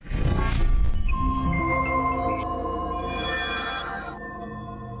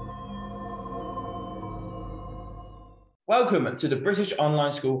Welcome to the British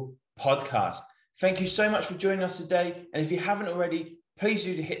Online School podcast. Thank you so much for joining us today. And if you haven't already, please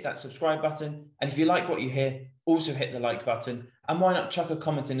do hit that subscribe button. And if you like what you hear, also hit the like button. And why not chuck a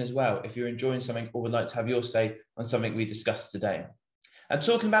comment in as well if you're enjoying something or would like to have your say on something we discussed today. And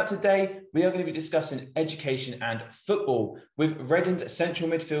talking about today, we are going to be discussing education and football with Reading central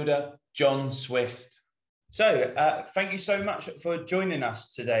midfielder John Swift. So thank you so much for joining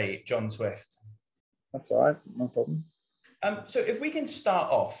us today, John Swift. That's all right, no problem. So if we can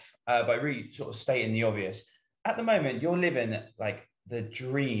start off by really sort of stating the obvious, at the moment, you're living like the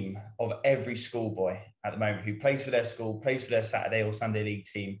dream of every schoolboy at the moment who plays for their school, plays for their Saturday or Sunday league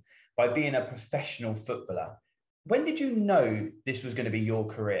team by being a professional footballer. When did you know this was going to be your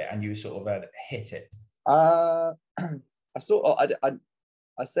career and you sort of hit it? I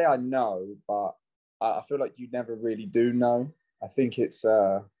say I know, but I feel like you never really do know. I think it's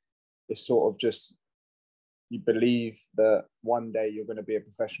sort of just, you believe that one day you're going to be a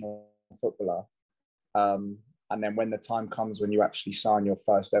professional footballer. And then when the time comes when you actually sign your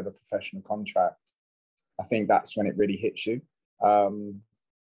first ever professional contract, I think that's when it really hits you. And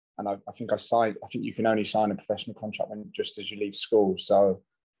I think you can only sign a professional contract just as you leave school. So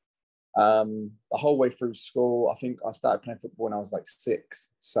the whole way through school, I think I started playing football when I was like 6.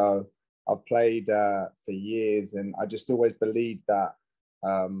 So I've played for years, and I just always believed that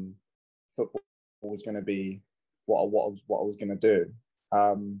football was going to be what I was going to do.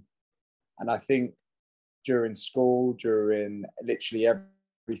 And I think during school, during literally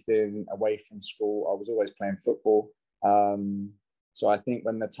everything away from school, I was always playing football. So I think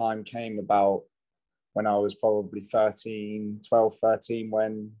when the time came about, when I was probably 13,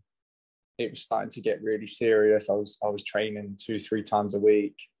 when it was starting to get really serious, I was training 2-3 times a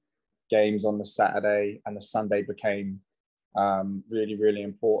week, games on the Saturday, and the Sunday became really, really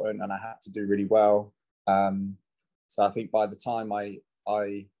important, and I had to do really well. So I think by the time I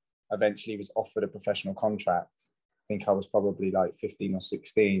eventually was offered a professional contract, I think I was probably like 15 or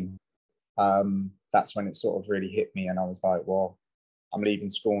 16. That's when it sort of really hit me, and I was like, well, I'm leaving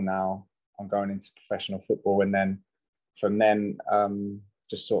school now, I'm going into professional football. And then from then,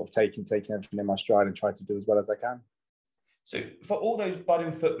 just sort of taking everything in my stride and try to do as well as I can. So for all those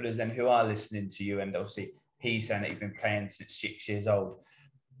budding footballers then who are listening to you, and obviously he's saying that you've been playing since 6 years old,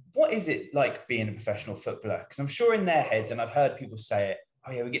 what is it like being a professional footballer? Because I'm sure in their heads, and I've heard people say it,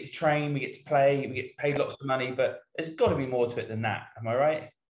 oh yeah, we get to train, we get to play, we get paid lots of money, but there's got to be more to it than that. Am I right?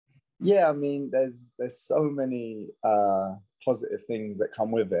 Yeah, I mean, there's so many positive things that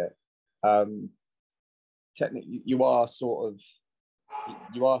come with it. Technically, you are sort of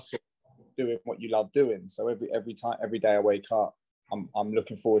doing what you love doing. So every day I wake up, I'm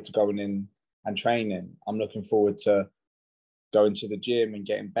looking forward to going in and training. I'm looking forward to going to the gym and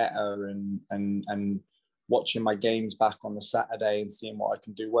getting better and watching my games back on the Saturday and seeing what I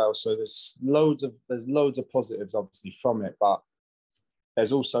can do well. So there's loads of positives obviously from it, but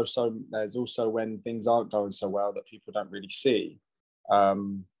there's also when things aren't going so well that people don't really see.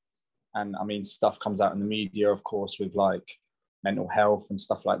 And I mean, stuff comes out in the media, of course, with like mental health and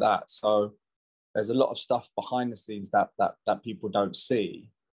stuff like that. So there's a lot of stuff behind the scenes that people don't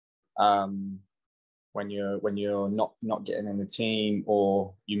see. When you're not getting in the team,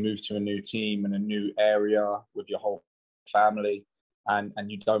 or you move to a new team and a new area with your whole family,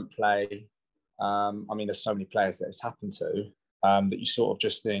 and you don't play. I mean, there's so many players that it's happened to, that you sort of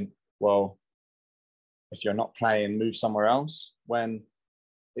just think, well, if you're not playing, move somewhere else. When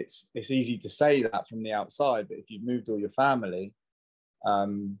it's easy to say that from the outside, but if you've moved all your family,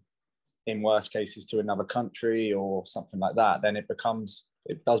 in worst cases to another country or something like that, then it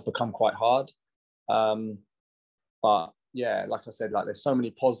does become quite hard. But yeah, like I said, like there's so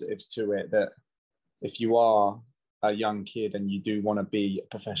many positives to it that if you are a young kid and you do want to be a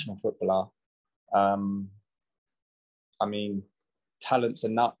professional footballer, I mean, talent's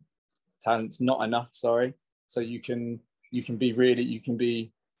not enough. Sorry. So you can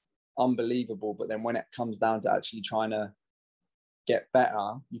be unbelievable, but then when it comes down to actually trying to get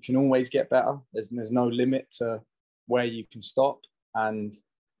better, you can always get better. There's no limit to where you can stop. And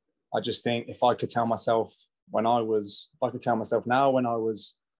I just think if I could tell myself now when I was,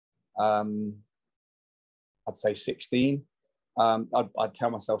 I'd say 16, I'd tell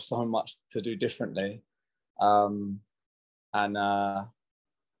myself so much to do differently.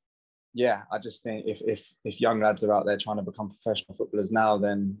 Yeah, I just think if young lads are out there trying to become professional footballers now,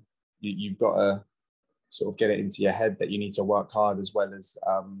 then you've got to sort of get it into your head that you need to work hard as well as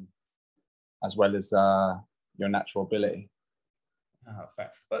your natural ability. Oh,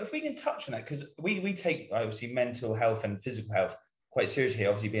 fair. But if we can touch on that, because we take obviously mental health and physical health quite seriously.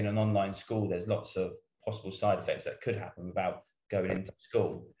 Obviously, being an online school, there's lots of possible side effects that could happen without going into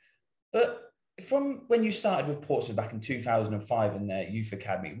school. But from when you started with Portsmouth back in 2005 in their youth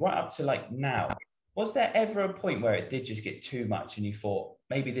academy, right up to like now, was there ever a point where it did just get too much and you thought,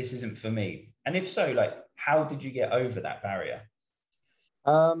 maybe this isn't for me? And if so, like, how did you get over that barrier?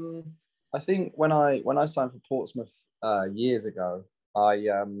 I think when I signed for Portsmouth years ago,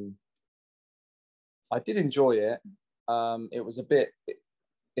 I did enjoy it. It was a bit.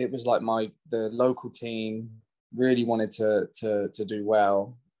 It was like the local team really wanted to do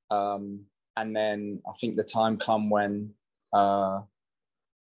well, and then I think the time come when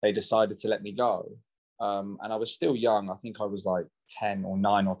they decided to let me go, and I was still young. I think I was like 10 or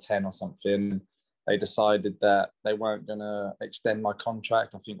 9 or 10 or something. They decided that they weren't going to extend my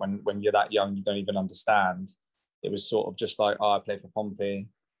contract. I think when you're that young, you don't even understand. It was sort of just like, oh, I play for Pompey,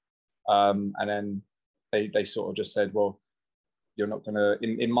 and then they sort of just said, well, you're not going to.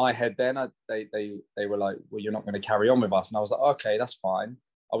 In my head, then they were like, well, you're not going to carry on with us, and I was like, okay, that's fine.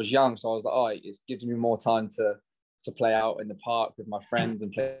 I was young, so I was like, oh, it gives me more time to play out in the park with my friends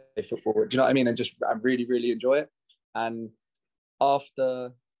and play football. Do you know what I mean? And just I really, really enjoy it. And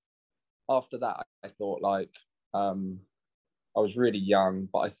after that, I thought like I was really young,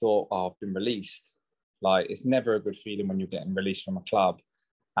 but I thought, oh, I've been released. Like it's never a good feeling when you're getting released from a club.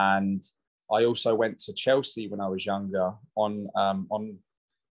 And I also went to Chelsea when I was younger on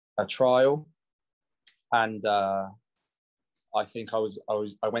a trial, and I think I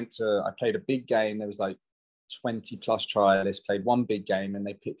played a big game. There was like 20 plus trialists, played one big game, and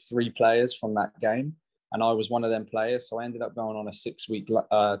they picked 3 players from that game. And I was one of them players. So I ended up going on a 6-week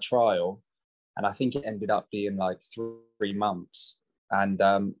trial. And I think it ended up being like 3 months. And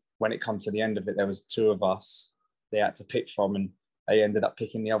when it comes to the end of it, there was 2 of us they had to pick from, and they ended up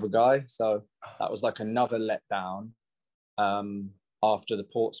picking the other guy. So that was like another letdown after the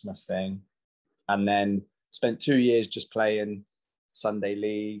Portsmouth thing. And then spent 2 years just playing Sunday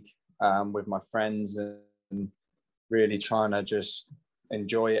League with my friends and really trying to just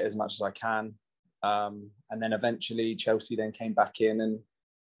enjoy it as much as I can. And then eventually Chelsea then came back in, and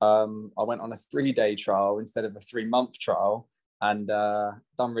I went on a 3-day trial instead of a 3-month trial, and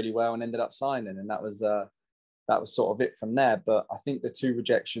done really well and ended up signing. And that was sort of it from there. But I think the 2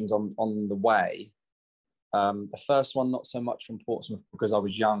 rejections on the way, the first one not so much from Portsmouth because I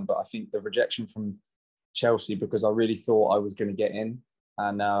was young, but I think the rejection from Chelsea because I really thought I was going to get in.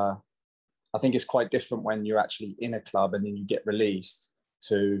 And I think it's quite different when you're actually in a club and then you get released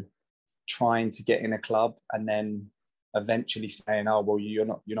to trying to get in a club and then eventually saying, oh, well, you're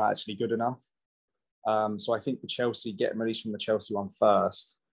not actually good enough. So I think getting released from the Chelsea one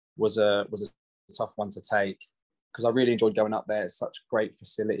first was a tough one to take because I really enjoyed going up there. It's such great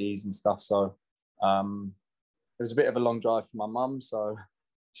facilities and stuff. So it was a bit of a long drive for my mum, so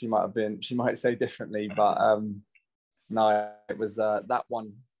she might say differently, but no, it was that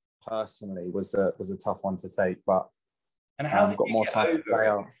one personally was a tough one to take. But and how did got you more get time over to play it?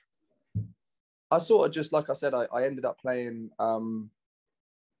 out. I sort of just, like I said, I ended up playing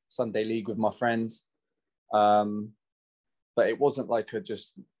Sunday League with my friends. But it wasn't like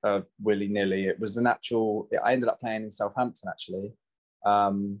just willy-nilly. It was I ended up playing in Southampton, actually.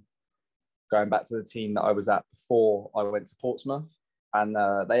 Going back to the team that I was at before I went to Portsmouth. And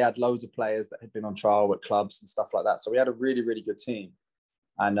they had loads of players that had been on trial at clubs and stuff like that. So we had a really, really good team.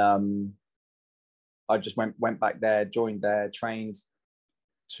 And I just went back there, joined there, trained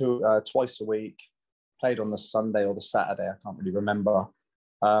twice a week, played on the Sunday or the Saturday. I can't really remember.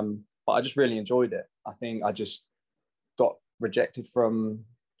 But I just really enjoyed it. I think I just got rejected from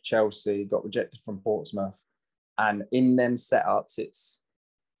Chelsea, got rejected from Portsmouth. And in them setups,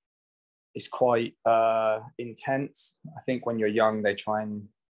 it's quite intense. I think when you're young, they try and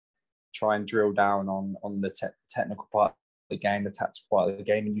drill down on the technical part of the game, the tactical part of the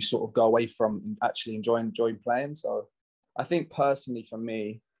game, and you sort of go away from actually enjoying playing. So I think personally for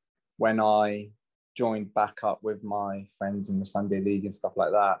me, when I joined back up with my friends in the Sunday League and stuff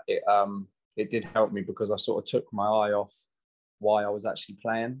like that, it did help me because I sort of took my eye off why I was actually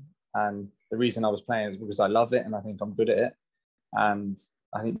playing. And the reason I was playing is because I love it and I think I'm good at it. And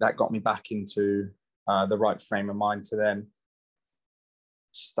I think that got me back into the right frame of mind to then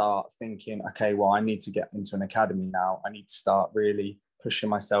start thinking, okay, well, I need to get into an academy now. I need to start really pushing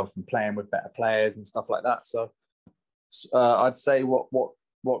myself and playing with better players and stuff like that. So I'd say what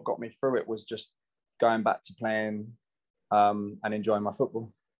got me through it was just going back to playing and enjoying my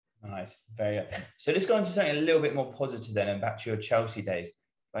football. Nice, very good. So let's go on to something a little bit more positive then, and back to your Chelsea days.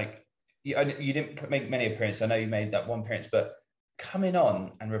 Like you didn't make many appearances. I know you made that one appearance, but coming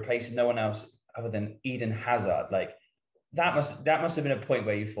on and replacing no one else other than Eden Hazard, like that must have been a point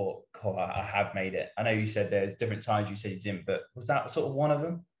where you thought, "Cool, I have made it." I know you said there's different times you said you didn't, but was that sort of one of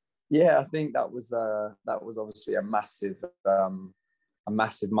them? Yeah, I think that was obviously a massive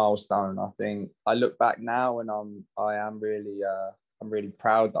milestone. I think I look back now and I'm really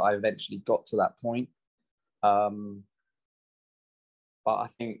proud that I eventually got to that point. Um, but I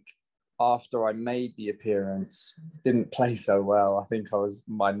think after I made the appearance, didn't play so well. I think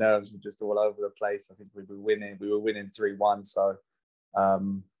my nerves were just all over the place. I think we were winning 3-1. So I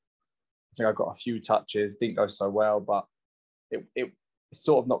think I got a few touches, didn't go so well, but it's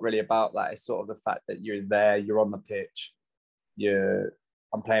sort of not really about that. It's sort of the fact that you're there, you're on the pitch,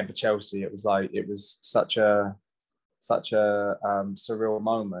 I'm playing for Chelsea. It was such a surreal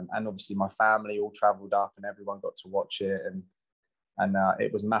moment, and obviously my family all travelled up and everyone got to watch it, and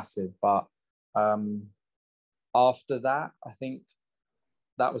it was massive. But after that, I think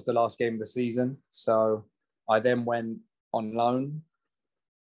that was the last game of the season. So I then went on loan,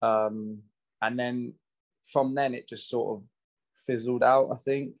 and then from then it just sort of fizzled out, I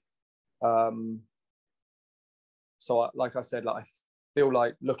think. So like I said, like I feel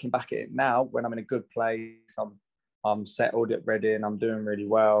like looking back at it now, when I'm in a good place, I'm settled at Reading, I'm doing really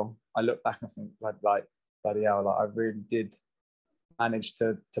well. I look back and I think like bloody hell, like I really did manage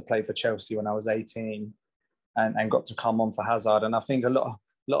to play for Chelsea when I was 18 and got to come on for Hazard. And I think a lot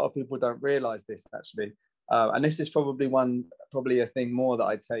of people don't realise this actually. And this is probably a thing more that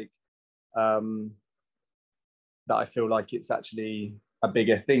I take, that I feel like it's actually a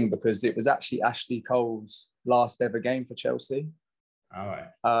bigger thing, because it was actually Ashley Cole's last ever game for Chelsea. All right.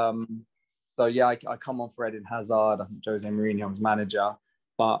 So yeah, I come on for Eden Hazard. I think Jose Mourinho was manager,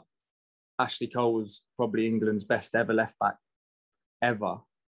 but Ashley Cole was probably England's best ever left back ever,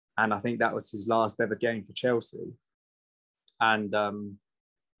 and I think that was his last ever game for Chelsea. And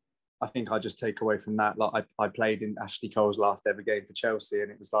I think I just take away from that, like I played in Ashley Cole's last ever game for Chelsea, and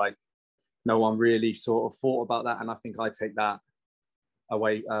it was like no one really sort of thought about that, and I think I take that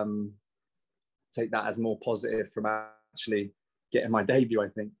away, take that as more positive from actually getting my debut, I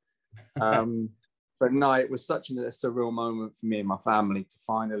think. But no, it was such a surreal moment for me and my family to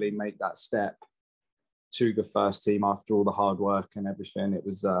finally make that step to the first team after all the hard work and everything. It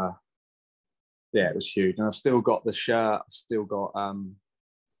was it was huge. And I've still got the shirt, I've still got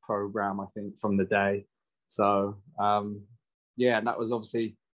program, I think, from the day. So yeah, and that was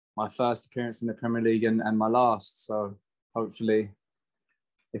obviously my first appearance in the Premier League and my last. So hopefully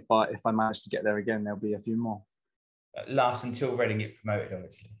if I manage to get there again, there'll be a few more. Last until Reading get promoted,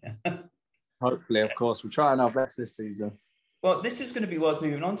 obviously. Hopefully, of course. We're trying our best this season. Well, this is going to be what I was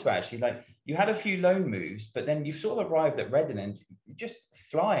moving on to, actually. Like, you had a few loan moves, but then you've sort of arrived at Reading and you're just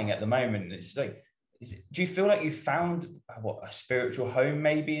flying at the moment. It's like, do you feel like you found a spiritual home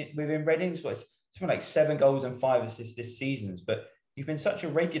maybe within Reading? It's something like 7 goals and 5 assists this season, but you've been such a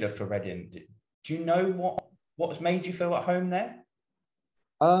regular for Reading. Do you know what's made you feel at home there?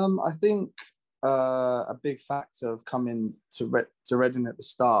 I think a big factor of coming to Reading at the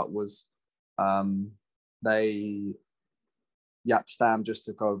start was Jaap Stam just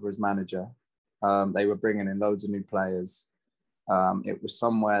took over as manager. They were bringing in loads of new players. It was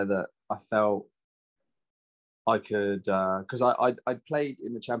somewhere that I felt I could, because I played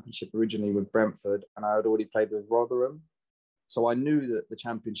in the Championship originally with Brentford, and I had already played with Rotherham, so I knew that the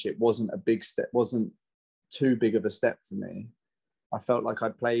Championship wasn't too big of a step for me. I felt like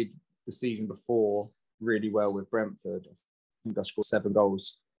I'd played the season before really well with Brentford. I think I scored 7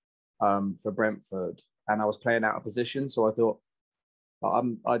 goals for Brentford, and I was playing out of position. So I thought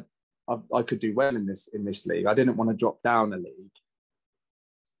I could do well in this league. I didn't want to drop down a league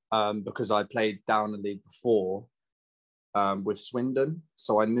because I played down a league before with Swindon.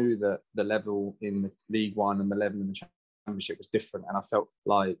 So I knew that the level in the League One and the level in the Championship was different, and I felt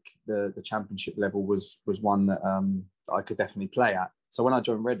like the Championship level was one that I could definitely play at. So when I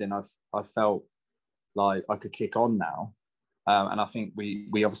joined Reading, I felt like I could kick on now, and I think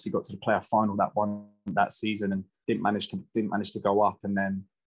we obviously got to the playoff final that season and didn't manage to go up. And then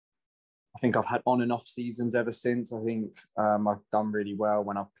I think I've had on and off seasons ever since. I think I've done really well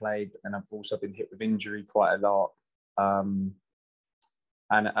when I've played, and I've also been hit with injury quite a lot. And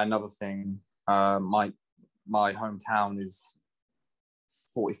another thing, my hometown is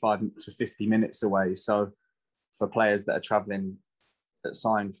 45 to 50 minutes away. So for players that are travelling, that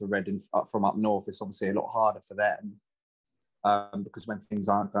sign for Reading from up north, it's obviously a lot harder for them because when things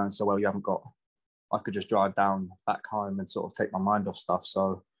aren't going so well, I could just drive down back home and sort of take my mind off stuff.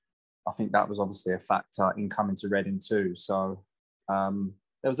 So I think that was obviously a factor in coming to Reading too. So there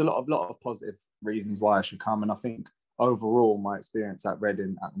was a lot of positive reasons why I should come. And I think overall, my experience at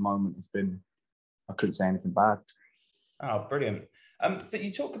Reading at the moment has been, I couldn't say anything bad. Oh, brilliant. But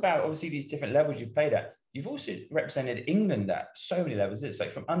you talk about obviously these different levels you've played at. You've also represented England at so many levels. It's like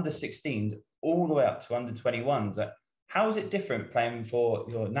from under 16s all the way up to under 21s. How is it different playing for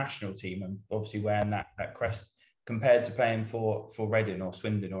your national team and obviously wearing that crest compared to playing for Reading or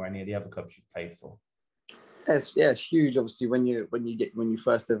Swindon or any of the other clubs you've played for? It's huge. Obviously, when you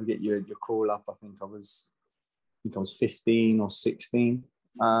first ever get your call up, I think I was 15 or 16.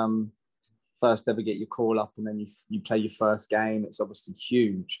 First ever get your call up, and then you play your first game. It's obviously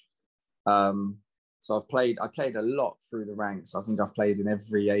huge. So I played a lot through the ranks. I think I've played in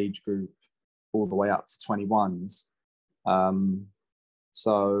every age group all the way up to 21s.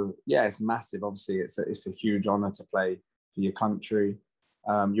 So yeah, it's massive. Obviously, it's a huge honour to play for your country.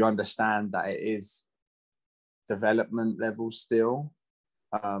 You understand that it is development level still.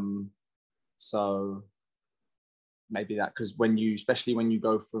 So maybe that, because especially when you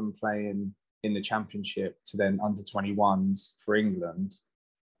go from playing in the championship to then under 21s for England,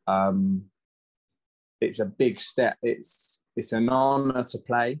 it's a big step. It's an honour to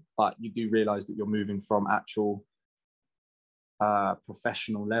play, but you do realise that you're moving from actual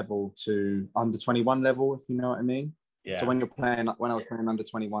professional level to under 21 level, if you know what I mean. Yeah. So when I was playing under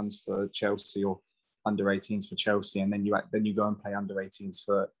 21s for Chelsea or under 18s for Chelsea, and then you go and play under 18s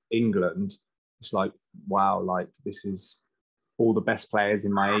for England, it's like, wow, like this is all the best players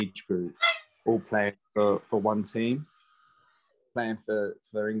in my age group all playing for one team. Playing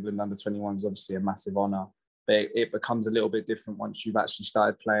for England under 21 is obviously a massive honour, but it becomes a little bit different once you've actually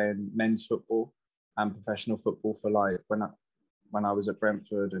started playing men's football and professional football. For like when I was at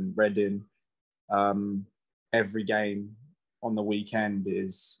Brentford and Reading, every game on the weekend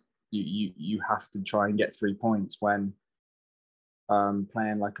is you have to try and get 3 points when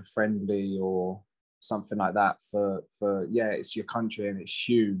playing like a friendly or something like that for it's your country and it's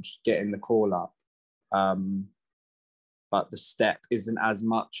huge getting the call up. But the step isn't as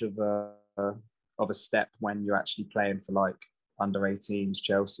much of a step when you're actually playing for like under 18s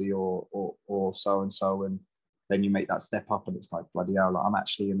Chelsea or so and so, and then you make that step up and it's like, bloody hell, like I'm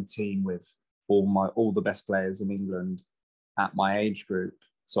actually in a team with all the best players in England at my age group.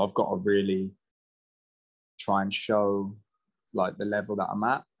 So I've got to really try and show like the level that I'm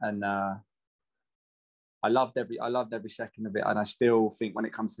at, and I loved every second of it. And I still think when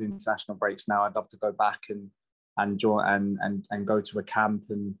it comes to the international breaks now, I'd love to go back and join and go to a camp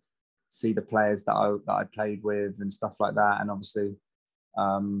and see the players that I played with and stuff like that. And obviously,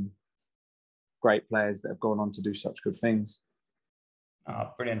 great players that have gone on to do such good things.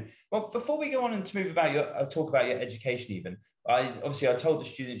 Oh, brilliant. Well, before we go on and to move about talk about your education even, I told the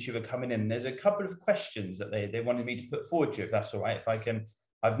students you were coming in. There's a couple of questions that they wanted me to put forward to you, if that's all right. If I can,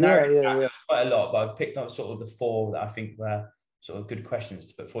 I've narrowed it down quite a lot, but I've picked up sort of the 4 that I think were sort of good questions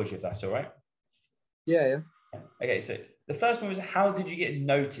to put forward to you, if that's all right. Yeah. Okay, so the first one was, how did you get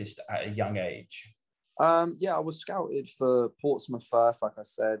noticed at a young age? I was scouted for Portsmouth first, like I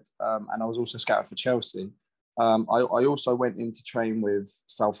said, and I was also scouted for Chelsea. I also went in to train with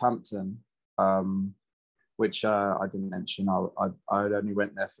Southampton, which I didn't mention. I only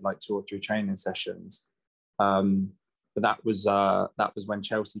went there for like 2 or 3 training sessions. But that was when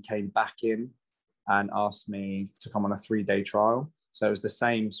Chelsea came back in and asked me to come on a 3-day trial. So it was the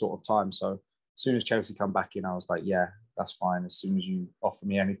same sort of time. So as soon as Chelsea come back in, I was like, yeah, that's fine. As soon as you offer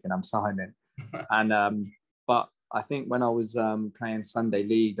me anything, I'm signing. And but I think when I was playing Sunday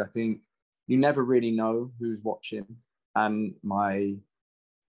League, I think you never really know who's watching. And my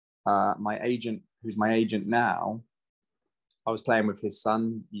agent, who's my agent now, I was playing with his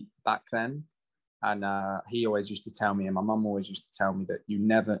son back then, and he always used to tell me, and my mum always used to tell me, that you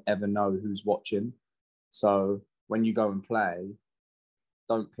never ever know who's watching. So when you go and play,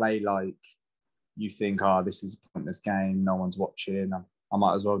 don't play like you think, this is a pointless game, no one's watching, I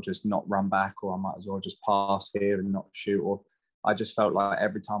might as well just not run back, or I might as well just pass here and not shoot. Or I just felt like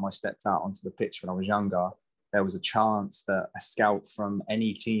every time I stepped out onto the pitch when I was younger, there was a chance that a scout from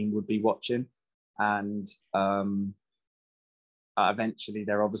any team would be watching. And eventually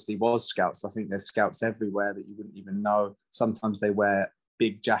there obviously was scouts. I think there's scouts everywhere that you wouldn't even know. Sometimes they wear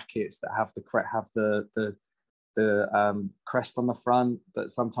big jackets that have the crest on the front,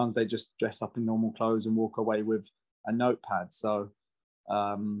 but sometimes they just dress up in normal clothes and walk away with a notepad. So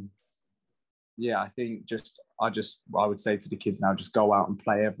I think I would say to the kids now, just go out and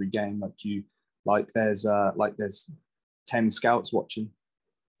play every game like there's 10 scouts watching.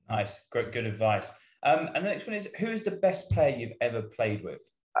 Nice, great, good advice. And the next one is, who is the best player you've ever played with?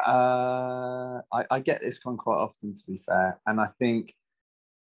 I get this one quite often, to be fair, and I think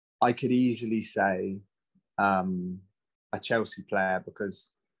I could easily say a Chelsea player, because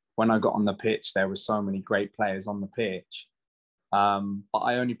when I got on the pitch, there were so many great players on the pitch. But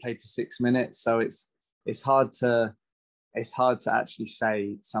I only played for 6 minutes, so it's hard to actually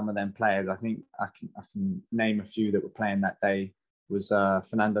say some of them players. I think I can name a few that were playing that day. Was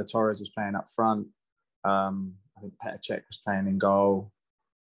Fernando Torres was playing up front. I think Petr Cech was playing in goal.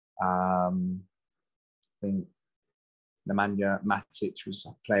 I think Nemanja Matic was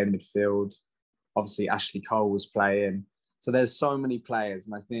playing midfield. Obviously, Ashley Cole was playing. So there's so many players,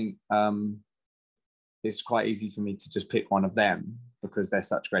 and I think it's quite easy for me to just pick one of them because they're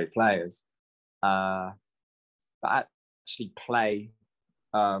such great players. But actually play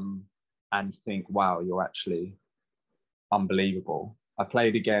and think, wow, you're actually unbelievable. I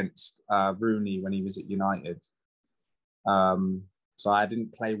played against Rooney when he was at United. So I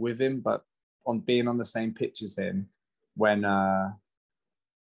didn't play with him, but on being on the same pitch as him when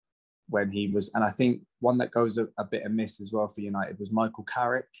he was, and I think one that goes a bit amiss as well for United was Michael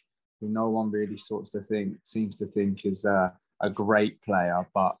Carrick, who no one really seems to think is a great player,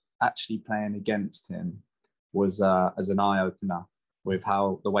 but actually playing against him was as an eye-opener with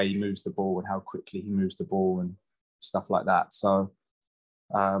the way he moves the ball and how quickly he moves the ball and stuff like that. So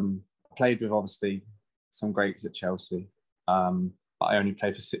played with obviously some greats at Chelsea, but I only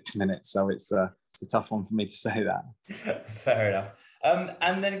played for 6 minutes, so it's a tough one for me to say that. Fair enough.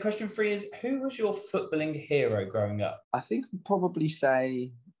 And then question 3 is, who was your footballing hero growing up? I think I'd probably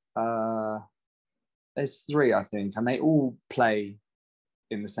say there's 3, I think, and they all play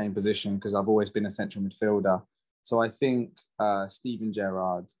in the same position because I've always been a central midfielder. So I think Steven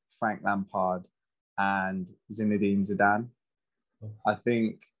Gerrard, Frank Lampard, and Zinedine Zidane. I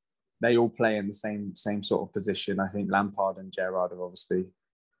think they all play in the same sort of position. I think Lampard and Gerrard are obviously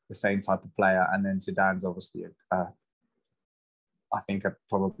the same type of player, and then Zidane's obviously I think are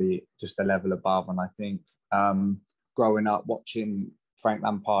probably just a level above. And I think growing up watching Frank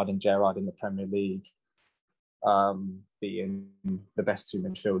Lampard and Gerrard in the Premier League, being the best 2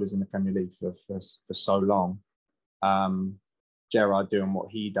 midfielders in the Premier League for so long, Gerrard doing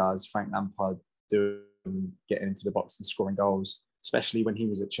what he does, Frank Lampard getting into the box and scoring goals, especially when he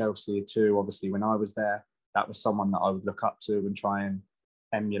was at Chelsea too. Obviously, when I was there, that was someone that I would look up to and try and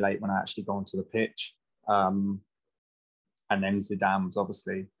emulate when I actually go onto the pitch. And then Zidane was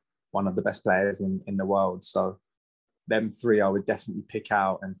obviously one of the best players in the world. So them 3 I would definitely pick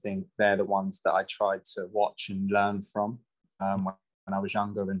out and think they're the ones that I tried to watch and learn from when I was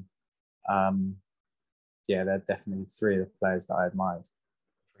younger. And yeah, they're definitely 3 of the players that I admired.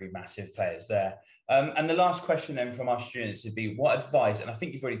 3 massive players there. And the last question then from our students would be, what advice, and I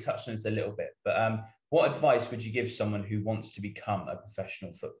think you've already touched on this a little bit, but what advice would you give someone who wants to become a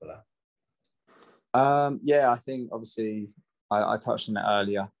professional footballer? Yeah, I think obviously I touched on it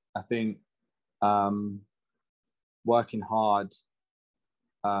earlier. I think working hard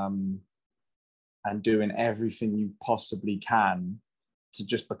and doing everything you possibly can to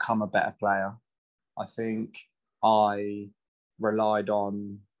just become a better player. I think I relied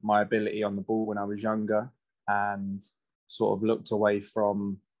on my ability on the ball when I was younger and sort of looked away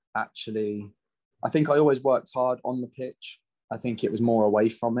from actually, I think I always worked hard on the pitch. I think it was more away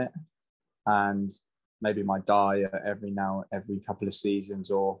from it, and maybe my diet every couple of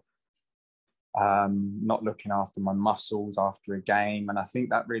seasons, or not looking after my muscles after a game. And I think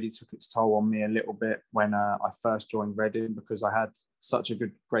that really took its toll on me a little bit when I first joined Reading, because I had such a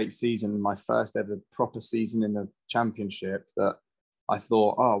great season, my first ever proper season in the Championship, that I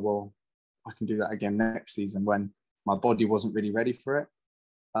thought, oh, well, I can do that again next season, when my body wasn't really ready for it.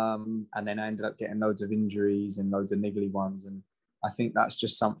 And then I ended up getting loads of injuries and loads of niggly ones. And I think that's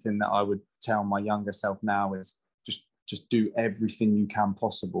just something that I would tell my younger self now, is just do everything you can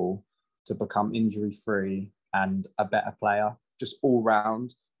possible to become injury-free and a better player, just all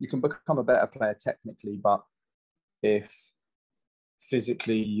round. You can become a better player technically, but if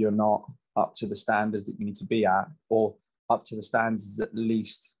physically you're not up to the standards that you need to be at, or up to the standards at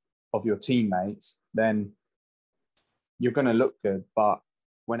least of your teammates, then you're going to look good. But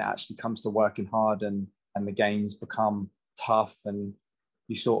when it actually comes to working hard and the games become tough, and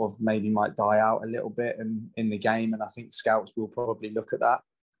you sort of maybe might die out a little bit in the game, and I think scouts will probably look at that.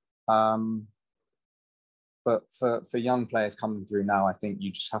 But for young players coming through now, I think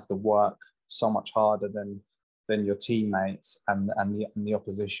you just have to work so much harder than your teammates and the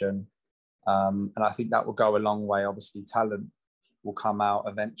opposition. And I think that will go a long way. Obviously, talent will come out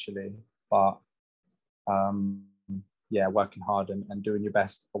eventually, but yeah, working hard and doing your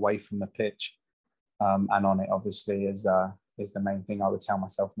best away from the pitch and on it, obviously, is the main thing I would tell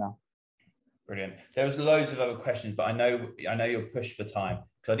myself now. Brilliant. There was loads of other questions, but I know you're pushed for time,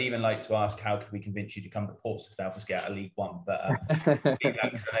 because I'd even like to ask, how could we convince you to come to Portsmouth Alpha Scout at League One? But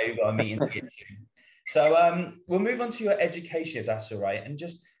because I know you've got a meeting to get to. So we'll move on to your education, if that's all right. And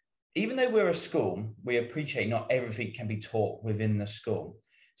just, even though we're a school, we appreciate not everything can be taught within the school.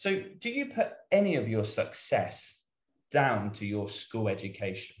 So do you put any of your success down to your school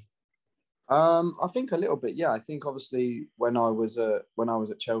education? I think a little bit, yeah. I think obviously when I was at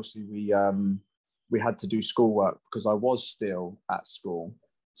Chelsea, we had to do schoolwork because I was still at school.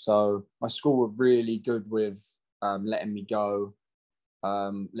 So my school were really good with letting me go,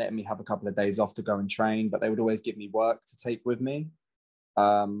 letting me have a couple of days off to go and train, but they would always give me work to take with me.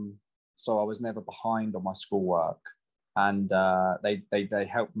 So I was never behind on my schoolwork, and they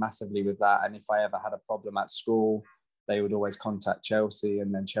helped massively with that. And if I ever had a problem at school, they would always contact Chelsea,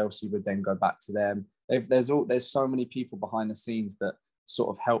 and then Chelsea would then go back to them. There's so many people behind the scenes that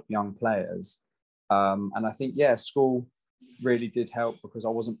sort of help young players, and I think, yeah, school really did help because I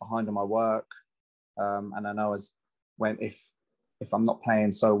wasn't behind on my work, and I know if I'm not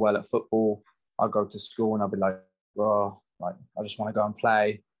playing so well at football, I'll go to school and I'll be like, oh, like I just want to go and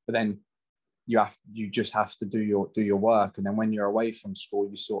play, but then you just have to do your work, and then when you're away from school,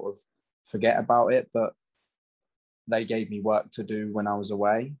 you sort of forget about it. But they gave me work to do when I was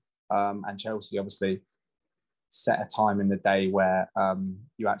away, and Chelsea obviously set a time in the day where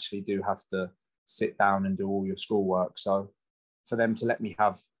you actually do have to sit down and do all your schoolwork. So for them to let me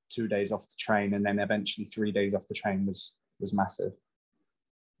have 2 days off to train and then eventually 3 days off to train was massive.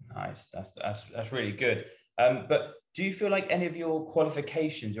 Nice, that's really good. But do you feel like any of your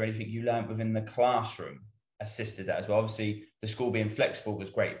qualifications or anything you learned within the classroom assisted that as well? Obviously, the school being flexible was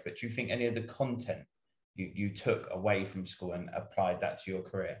great, but do you think any of the content you took away from school and applied that to your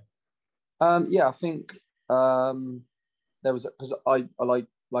career? Yeah, I think there was, because I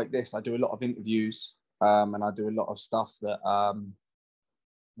like this. I do a lot of interviews, and I do a lot of stuff that I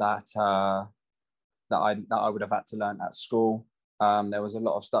would have had to learn at school. There was a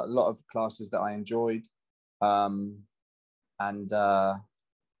lot of classes that I enjoyed, and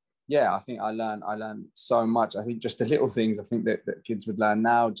yeah, I think I learned so much. I think just the little things I think that kids would learn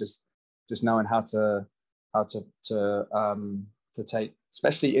now, just knowing how to take,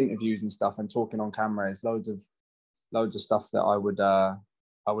 especially interviews and stuff, and talking on camera, is loads of stuff that I would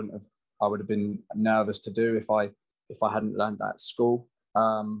have been nervous to do if I hadn't learned that at school.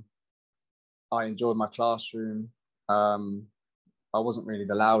 I enjoyed my classroom. I wasn't really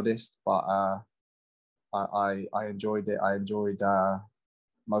the loudest, but I enjoyed it. I enjoyed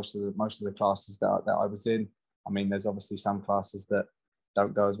most of the classes that I was in. I mean, there's obviously some classes that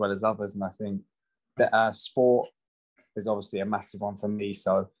don't go as well as others, and I think that sport is obviously a massive one for me.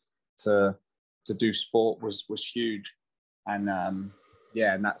 So to do sport was huge, and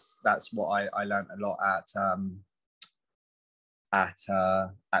yeah, and that's what I learned a lot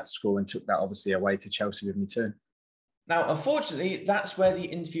at school, and took that obviously away to Chelsea with me too. Now, unfortunately, that's where the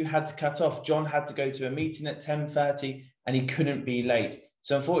interview had to cut off. John had to go to a meeting at 10:30 and he couldn't be late.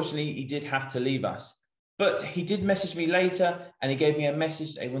 So unfortunately, he did have to leave us. But he did message me later and he gave me a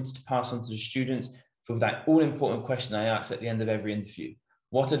message that he wanted to pass on to the students for that all-important question I asked at the end of every interview.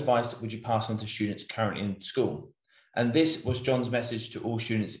 What advice would you pass on to students currently in school? And this was John's message to all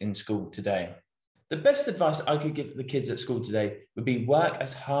students in school today. The best advice I could give the kids at school today would be work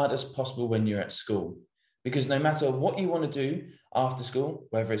as hard as possible when you're at school. Because no matter what you want to do after school,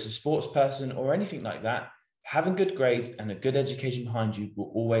 whether it's a sports person or anything like that, having good grades and a good education behind you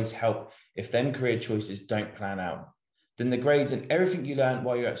will always help if them career choices don't plan out. Then the grades and everything you learn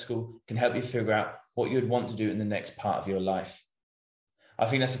while you're at school can help you figure out what you'd want to do in the next part of your life. I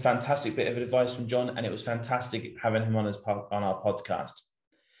think that's a fantastic bit of advice from John, and it was fantastic having him on our podcast.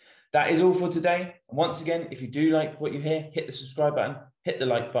 That is all for today. And once again, if you do like what you hear, hit the subscribe button, hit the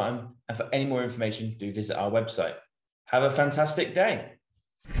like button, and for any more information, do visit our website. Have a fantastic day.